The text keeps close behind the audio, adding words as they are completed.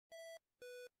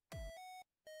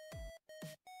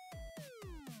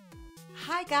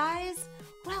Hi guys,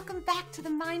 welcome back to the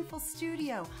Mindful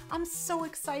Studio. I'm so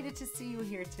excited to see you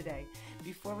here today.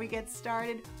 Before we get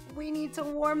started, we need to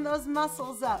warm those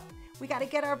muscles up. We got to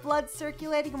get our blood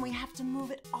circulating and we have to move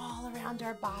it all around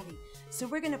our body. So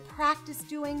we're going to practice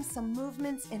doing some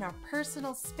movements in our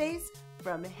personal space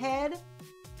from head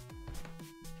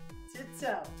to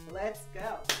toe. Let's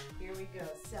go. Here we go.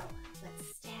 So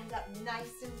let's stand up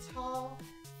nice and tall.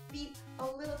 Feet a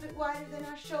little bit wider than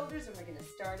our shoulders, and we're going to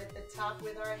start at the top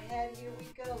with our head. Here we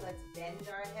go. Let's bend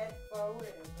our head forward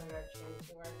and put our chin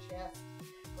to our chest.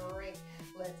 Great.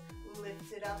 Let's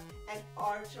lift it up and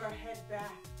arch our head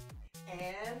back.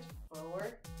 And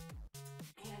forward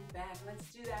and back.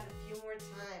 Let's do that a few more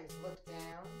times. Look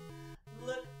down.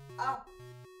 Look up.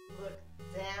 Look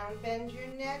down. Bend your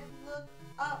neck. Look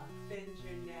up. Bend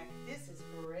your neck. This is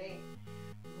great.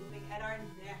 Moving at our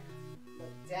neck.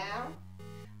 Look down.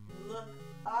 Look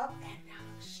up, and now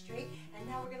look straight, and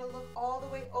now we're going to look all the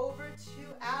way over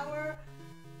to our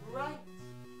right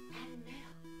and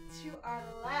middle, to our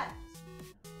left.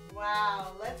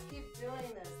 Wow, let's keep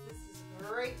doing this. This is a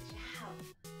great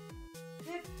job.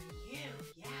 Good for you.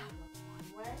 Yeah,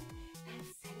 look one way and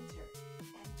center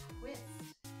and twist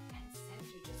and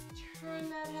center. Just turn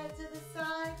that head to the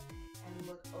side and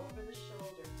look over the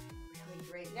shoulder.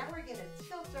 Really great. Now we're going to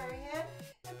tilt our head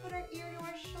and put our ear to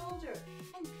our shoulder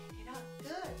and pick it up.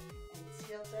 Good. And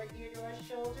tilt our ear to our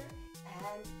shoulder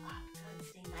and up. Good.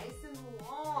 Stay nice and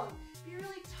long. Be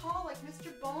really tall like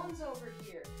Mr. Bones over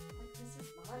here. Like Mrs.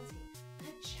 Monte.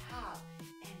 Good job.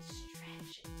 And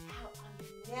stretch it out on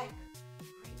your neck.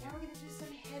 Great. Now we're going to do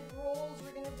some head rolls.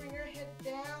 We're going to bring our head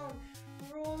down.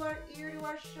 Roll our ear to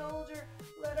our shoulder.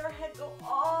 Let our head go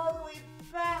all the way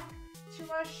back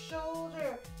to our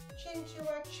shoulder. Chin to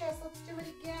our chest. Let's do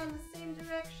it again, the same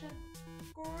direction.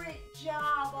 Great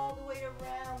job all the way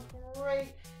around.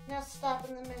 Great. Now stop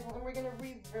in the middle and we're going to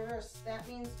reverse. That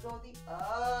means go the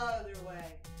other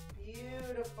way.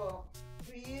 Beautiful.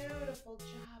 Beautiful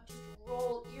job. Just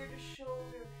roll ear to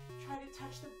shoulder. Try to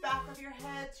touch the back of your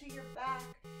head to your back.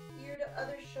 Ear to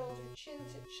other shoulder. Chin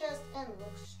to chest and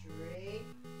look straight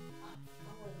up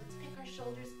forward. Let's pick our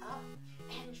shoulders up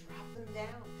and drop them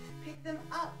down. Pick them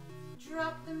up.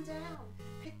 Drop them down.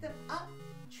 Pick them up.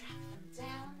 Drop them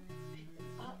down. Pick them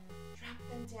up. Drop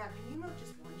them down. Can you move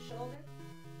just one shoulder?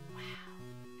 Wow.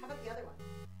 How about the other one?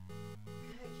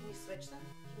 Good. Can you switch them?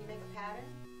 Can you make a pattern?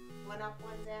 One up,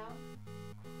 one down.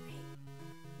 Great.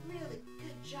 Really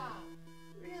good job.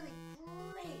 Really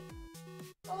great.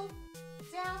 Both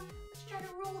down. Let's try to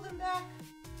roll them back.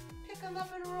 Pick them up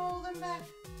and roll them back.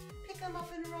 Pick them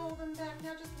up and roll them back.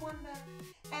 Now just one back.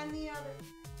 And the other.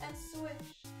 And switch.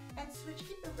 And switch.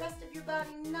 Keep the rest of your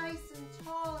body nice and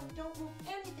tall and don't move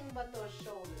anything but those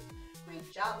shoulders.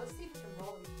 Great job. Let's see if we can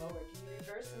roll them forward. Can you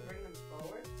reverse and bring them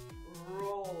forward?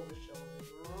 Roll the shoulders.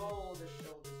 Roll the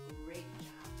shoulders. Great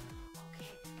job.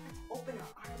 Okay, let's open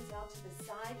our arms out to the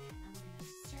side and we're going to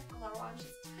circle our arms.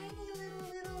 Just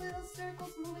tiny little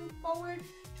circles moving forward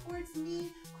towards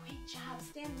me. Great job.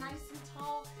 Stand nice and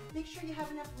tall. Make sure you have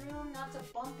enough room not to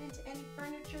bump into any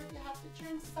furniture. If you have to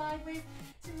turn sideways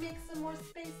to make some more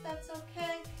space, that's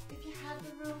okay. If you have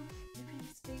the room, you can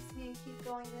just face me and keep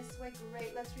going this way.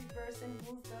 Great. Let's reverse and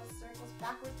move those circles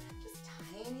backwards. Just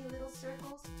tiny little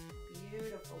circles.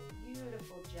 Beautiful,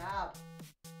 beautiful job.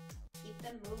 Keep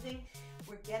them moving.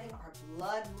 We're getting our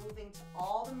blood moving to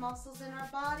all the muscles in our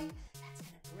body. That's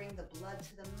going to bring the blood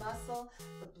to the muscle.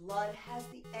 The blood has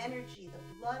the energy.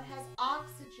 The blood has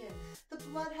oxygen. The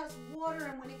blood has water.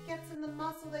 And when it gets in the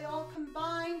muscle, they all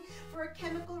combine for a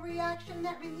chemical reaction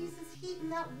that releases heat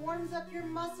and that warms up your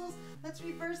muscles. Let's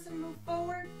reverse and move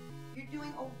forward. You're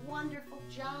doing a wonderful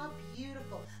job.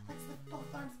 Beautiful. Let's lift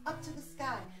both arms up to the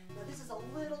sky. Now this is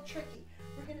a little tricky.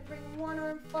 We're going to bring one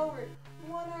arm forward,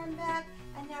 one arm back,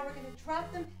 and now we're going to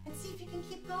drop them and see if you can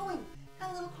keep going.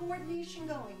 Got a little coordination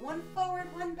going. One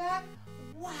forward, one back.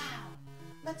 Wow.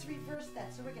 Let's reverse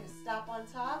that. So we're going to stop on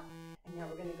top, and now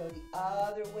we're going to go the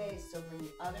other way. So bring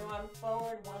the other arm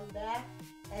forward, one back,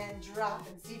 and drop,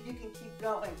 and see if you can keep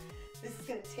going. This is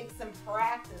going to take some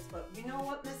practice, but you know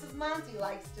what Mrs. Monte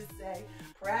likes to say?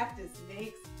 Practice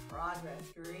makes progress.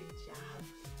 Great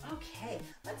job. Okay,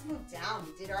 let's move down.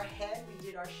 We did our head, we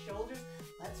did our shoulders.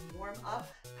 Let's warm up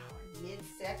our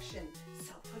midsection.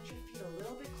 So put your feet a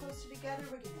little bit closer together.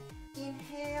 We're going to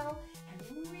inhale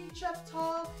and reach up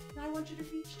tall. Now I want you to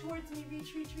reach towards me.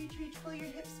 Reach, reach, reach, reach. Pull your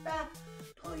hips back.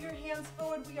 Pull your hands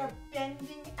forward. We are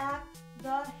bending at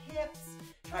the hips.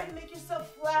 Try to make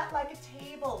yourself flat like a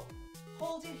table.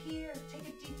 Hold it here. Take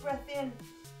a deep breath in.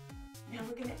 Now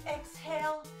we're going to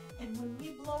exhale And when we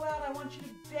blow out, I want you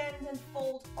to bend and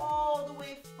fold all the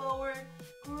way forward.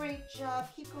 Great job.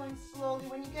 Keep going slowly.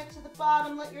 When you get to the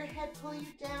bottom, let your head pull you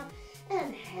down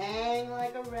and hang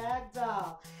like a rag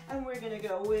doll. And we're going to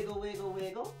go wiggle, wiggle,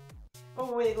 wiggle.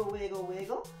 Wiggle, wiggle,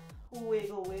 wiggle.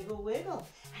 Wiggle, wiggle, wiggle.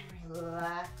 And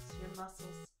relax your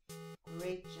muscles.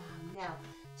 Great job. Now,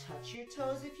 touch your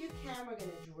toes if you can. We're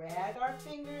going to drag our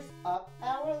fingers up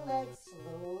our legs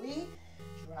slowly.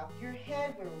 Drop your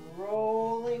head. We're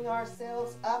rolling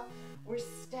ourselves up. We're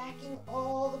stacking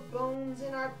all the bones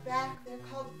in our back. They're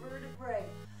called vertebrae.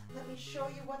 Let me show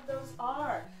you what those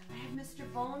are. I have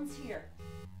Mr. Bones here.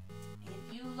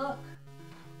 If you look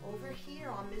over here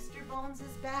on Mr. Bones'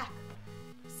 back,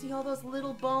 see all those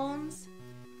little bones?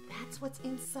 That's what's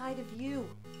inside of you.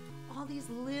 All these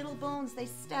little bones, they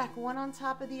stack one on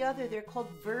top of the other. They're called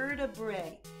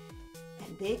vertebrae.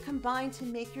 And they combine to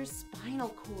make your spinal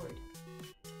cord.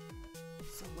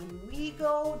 So when we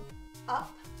go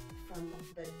up from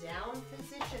the down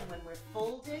position, when we're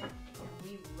folded and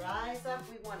we rise up,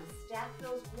 we want to stack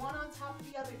those one on top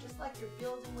of the other, just like you're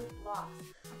building with blocks.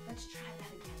 Let's try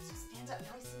that again. So stand up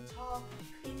nice and tall.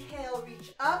 Inhale,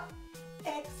 reach up.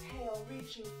 Exhale,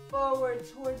 reaching forward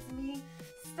towards me.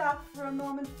 Stop for a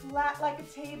moment, flat like a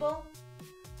table.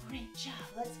 Great job.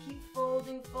 Let's keep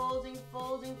folding, folding,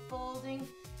 folding, folding.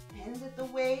 Bend at the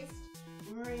waist.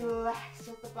 Relax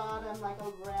at the bottom like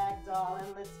a rag doll. And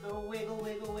let's go wiggle,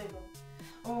 wiggle, wiggle.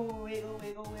 Oh, wiggle,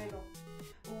 wiggle, wiggle.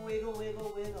 Wiggle,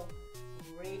 wiggle, wiggle.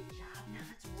 Great job. Now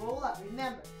let's roll up.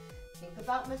 Remember, think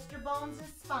about Mr. Bones'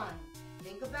 spine.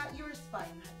 Think about your spine.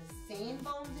 You have the same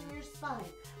bones in your spine.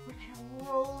 We're going to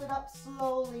roll it up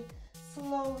slowly.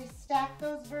 Slowly stack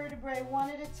those vertebrae one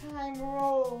at a time.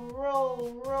 Roll,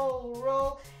 roll, roll,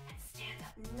 roll. And stand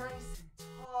up nice and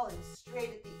tall and straight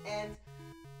at the end.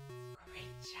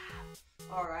 Great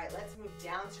job. All right, let's move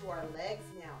down to our legs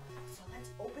now. So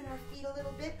let's open our feet a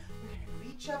little bit. We're going to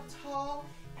reach up tall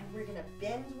and we're going to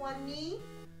bend one knee.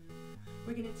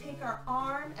 We're going to take our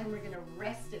arm and we're going to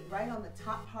rest it right on the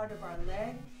top part of our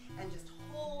leg and just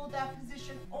hold that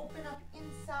position. Open up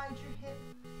inside your hip.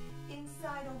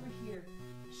 Inside over here.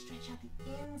 Stretch out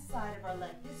the inside of our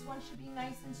leg. This one should be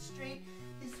nice and straight.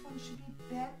 This one should be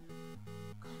bent.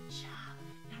 Good job.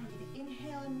 Now we're going to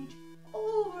inhale and reach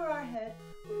over our head.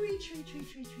 Reach, reach,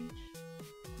 reach, reach, reach.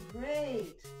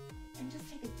 Great. And just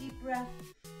take a deep breath.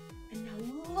 And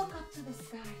now look up to the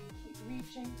sky and keep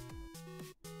reaching.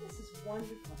 This is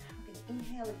wonderful. Now we're going to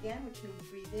inhale again, which means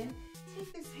breathe in.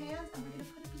 Take this hand and we're going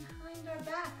to put it behind our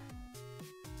back.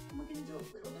 And we're going to do a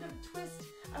little bit of a twist.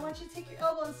 I want you to take your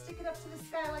elbow and stick it up to the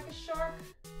sky like a shark.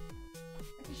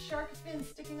 Like a shark fin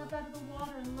sticking up out of the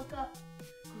water, and look up.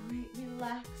 Great,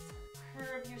 relax.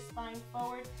 Curve your spine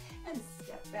forward and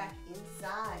step back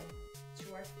inside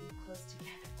to our feet close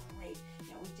together. Great.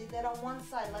 Now we did that on one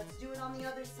side. Let's do it on the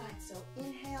other side. So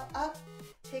inhale up.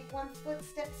 Take one foot,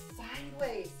 step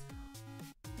sideways.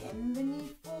 Bend the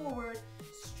knee forward.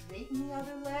 Straighten the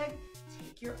other leg.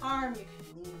 Take your arm. You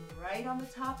can lean right on the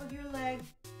top of your leg.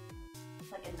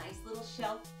 Like a nice little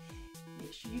shelf.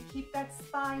 Make sure you keep that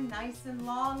spine nice and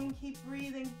long and keep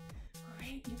breathing.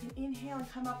 Great. You can inhale and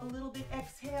come up a little bit.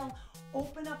 Exhale.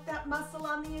 Open up that muscle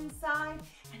on the inside.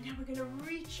 And now we're going to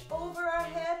reach over our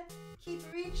head.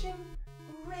 Keep reaching.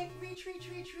 Great. Reach, reach,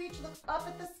 reach, reach. Look up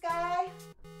at the sky.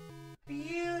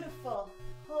 Beautiful.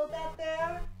 Hold that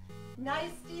there.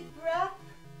 Nice deep breath.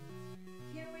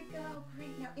 Here we go.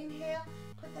 Great. Now inhale.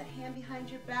 Put that hand behind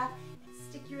your back and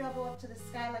stick your elbow up to the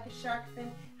sky like a shark fin.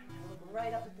 And we're going to look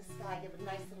right up at the sky. Give a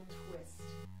nice little twist.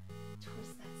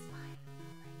 Twist that spine.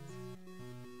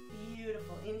 Great.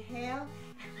 Beautiful. Inhale.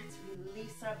 And let's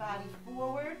release our body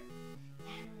forward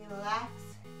and relax.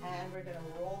 And we're going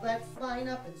to roll that spine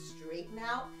up and straighten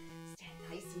out. Stand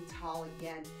nice and tall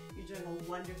again. You're doing a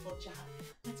wonderful job.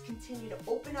 Let's continue to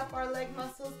open up our leg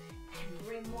muscles and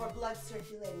bring more blood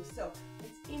circulating. So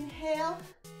let's inhale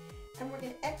and we're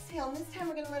going to exhale. And this time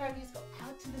we're going to let our knees go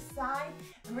out to the side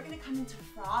and we're going to come into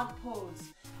frog pose.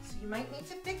 So you might need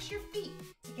to fix your feet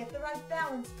to get the right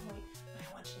balance point. But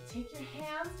I want you to take your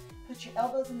hands, put your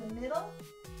elbows in the middle.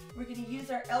 We're going to use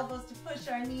our elbows to push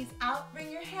our knees out. Bring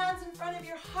your hands in front of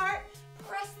your heart.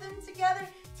 Press them together.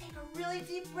 Take a really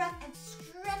deep breath and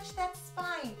stretch that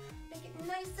spine. Make it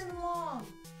nice and long.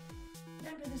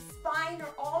 Remember, the spine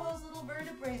are all those little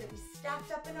vertebrae that we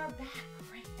stacked up in our back.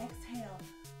 Great. Exhale.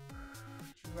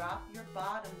 Drop your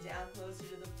bottom down closer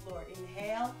to the floor.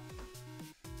 Inhale.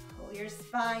 Pull your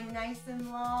spine nice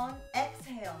and long.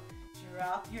 Exhale.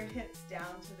 Drop your hips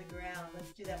down to the ground.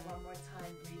 Let's do that one more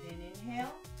time. Breathe in.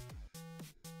 Inhale.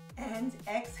 And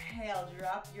exhale,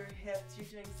 drop your hips. You're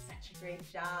doing such a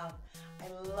great job. I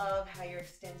love how you're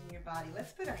extending your body.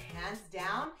 Let's put our hands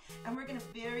down, and we're gonna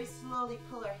very slowly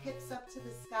pull our hips up to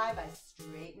the sky by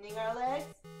straightening our legs.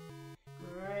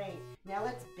 Great. Now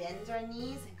let's bend our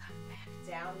knees and come back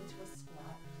down into a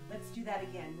squat. Let's do that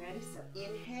again. Ready? So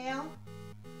inhale,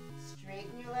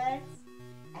 straighten your legs,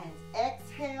 and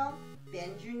exhale,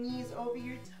 bend your knees over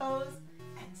your toes,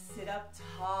 and sit up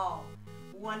tall.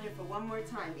 Wonderful. One more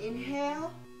time.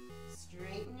 Inhale,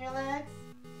 straighten your legs.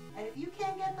 And if you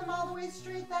can't get them all the way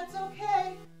straight, that's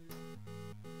okay.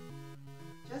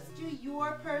 Just do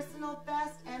your personal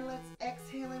best, and let's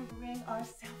exhale and bring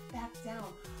ourselves back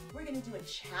down. We're gonna do a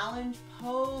challenge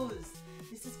pose.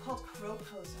 This is called crow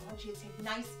pose. So I want you to take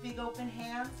nice big open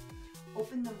hands,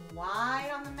 open them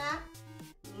wide on the mat,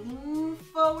 lean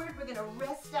forward. We're gonna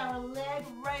rest our leg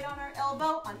right on our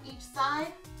elbow on each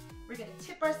side. We're gonna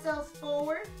tip ourselves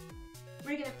forward.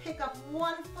 We're gonna pick up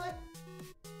one foot,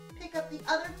 pick up the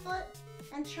other foot,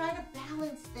 and try to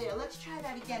balance there. Let's try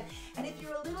that again. And if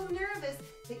you're a little nervous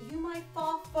that you might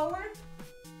fall forward,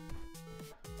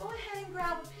 go ahead and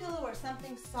grab a pillow or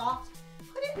something soft.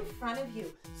 Put it in front of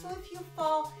you. So if you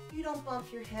fall, you don't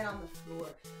bump your head on the floor.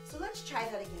 So let's try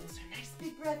that again. So nice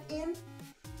big breath in.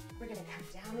 We're gonna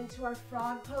come down into our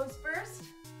frog pose first.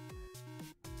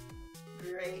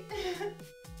 Great.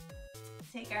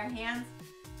 Take our hands,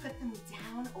 put them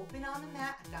down, open on the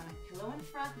mat. I've got my pillow in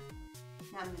front.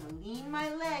 Now I'm gonna lean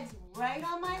my legs right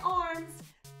on my arms.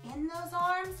 Bend those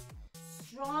arms,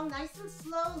 strong, nice and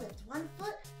slow. Lift one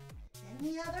foot,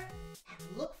 then the other,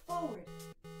 and look forward.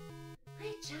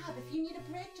 Great job. If you need a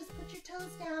break, just put your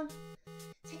toes down.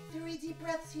 Take 3 deep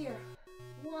breaths here.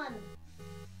 1.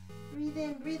 Breathe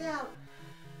in, breathe out.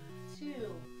 2,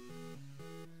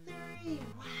 3.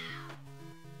 Wow.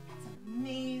 That's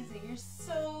amazing. You're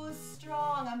so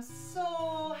strong. I'm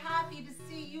so happy to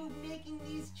see you making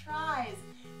these tries.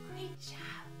 Great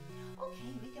job.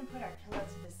 Okay, we can put our pillow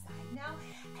to the side now.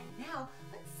 And now,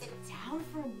 let's sit down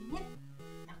for a minute.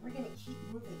 Now we're gonna keep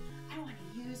moving. I wanna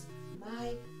use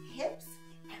my hips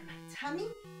and my tummy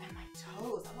and my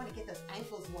toes. I wanna get those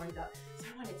ankles warmed up. So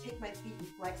I wanna take my feet and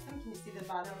flex them. Can you see the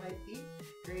bottom of my feet?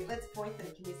 Great, let's point them.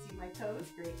 Can you see my toes?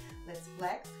 Great, let's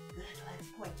flex. Good, let's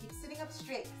point. Keep sitting up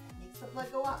straight, because that makes the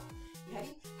blood go up. Ready?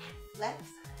 And flex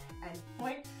and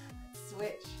point.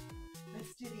 Switch.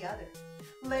 Let's do the other.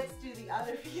 Let's do the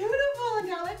other. Beautiful. And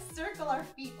now let's circle our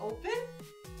feet open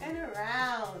and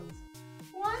around.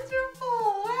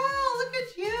 Wonderful. Wow, look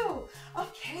at you.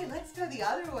 Okay, let's go the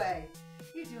other way.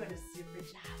 You're doing a super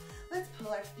job. Let's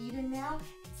pull our feet in now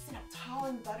and sit up tall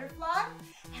in butterfly.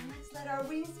 And let's let our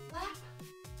wings flap.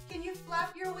 Can you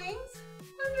flap your wings?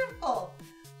 Wonderful.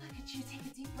 Look at you. Take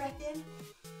a deep breath in.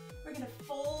 We're going to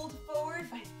fold forward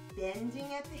by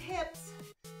bending at the hips.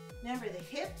 Remember, the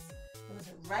hips, those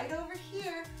are right over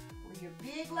here where your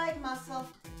big leg muscle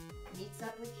meets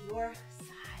up with your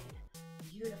side.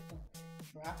 Beautiful.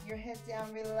 Drop your head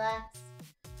down, relax.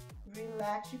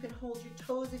 Relax. You can hold your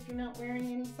toes if you're not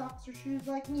wearing any socks or shoes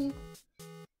like me.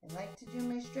 I like to do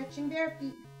my stretching bare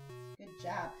feet. Good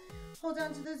job. Hold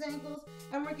on to those ankles,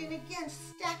 and we're gonna again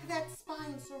stack that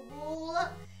spine. So roll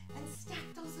up and stack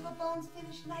those little bones.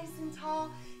 Finish nice and tall.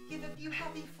 Give a few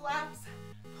happy flaps.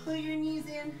 Pull your knees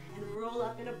in and roll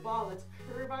up in a ball. Let's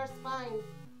curve our spine.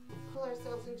 Pull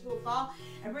ourselves into a ball,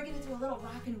 and we're gonna do a little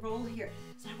rock and roll here.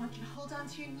 So I want you to hold on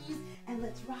to your knees, and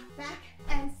let's rock back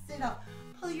and sit up.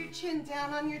 Pull your chin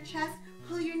down on your chest.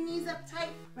 Pull your knees up tight.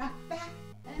 Rock back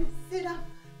and sit up.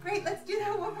 Great, let's do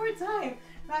that one more time.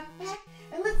 Rock back,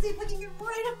 and let's see if we can get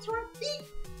right up to our feet.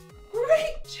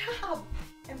 Great job.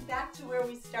 And back to where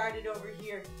we started over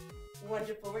here.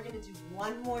 Wonderful. We're going to do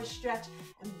one more stretch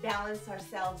and balance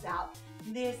ourselves out.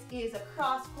 This is a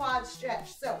cross quad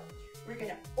stretch. So we're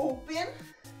going to open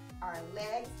our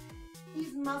legs.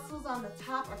 These muscles on the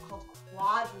top are called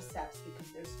quadriceps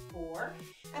because there's 4.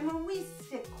 And when we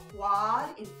stick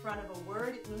quad in front of a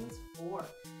word, it means 4.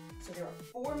 So there are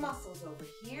 4 muscles over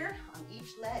here on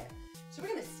each leg. So we're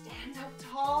going to stand up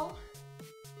tall.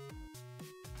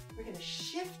 We're going to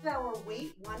shift our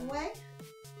weight one way.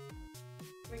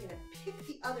 We're going to pick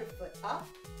the other foot up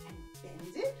and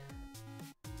bend it.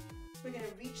 We're going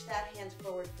to reach that hand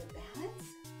forward for balance.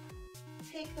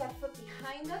 Take that foot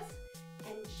behind us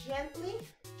and gently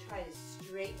try to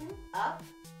straighten up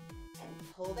and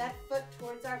pull that foot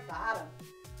towards our bottom.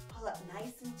 Pull up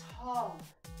nice and tall.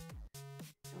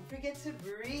 Don't forget to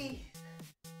breathe.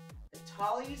 The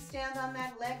taller you stand on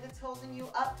that leg that's holding you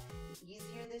up, the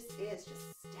easier this is. Just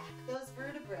stack those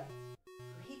vertebrae.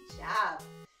 Great job.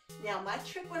 Now my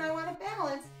trick when I want to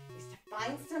balance is to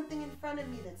find something in front of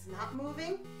me that's not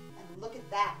moving and look at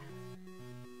that.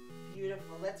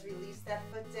 Beautiful. Let's release that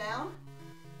foot down.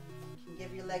 You can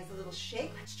give your legs a little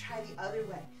shake. Let's try the other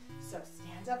way. So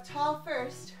stand up tall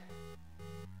first.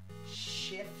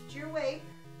 Shift your weight.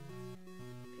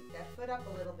 Pick that foot up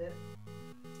a little bit.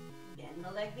 Bend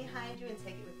the leg behind you and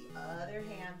take it with the other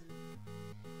hand.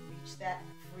 Reach that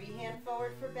free hand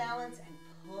forward for balance and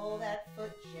pull that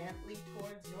foot gently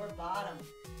towards your bottom.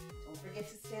 Don't forget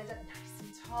to stand up nice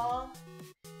and tall.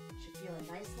 You should feel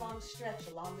a nice long stretch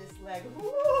along this leg.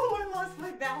 Ooh, I lost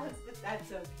my balance, but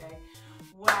that's okay.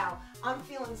 Wow, I'm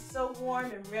feeling so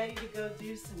warm and ready to go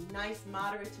do some nice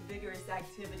moderate to vigorous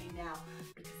activity now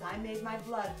because I made my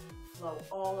blood flow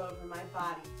all over my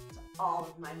body to all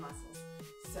of my muscles.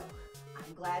 So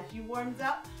I'm glad you warmed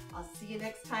up. I'll see you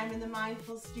next time in the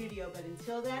Mindful Studio, but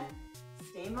until then,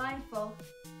 stay mindful,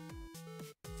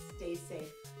 stay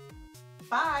safe.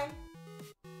 Bye.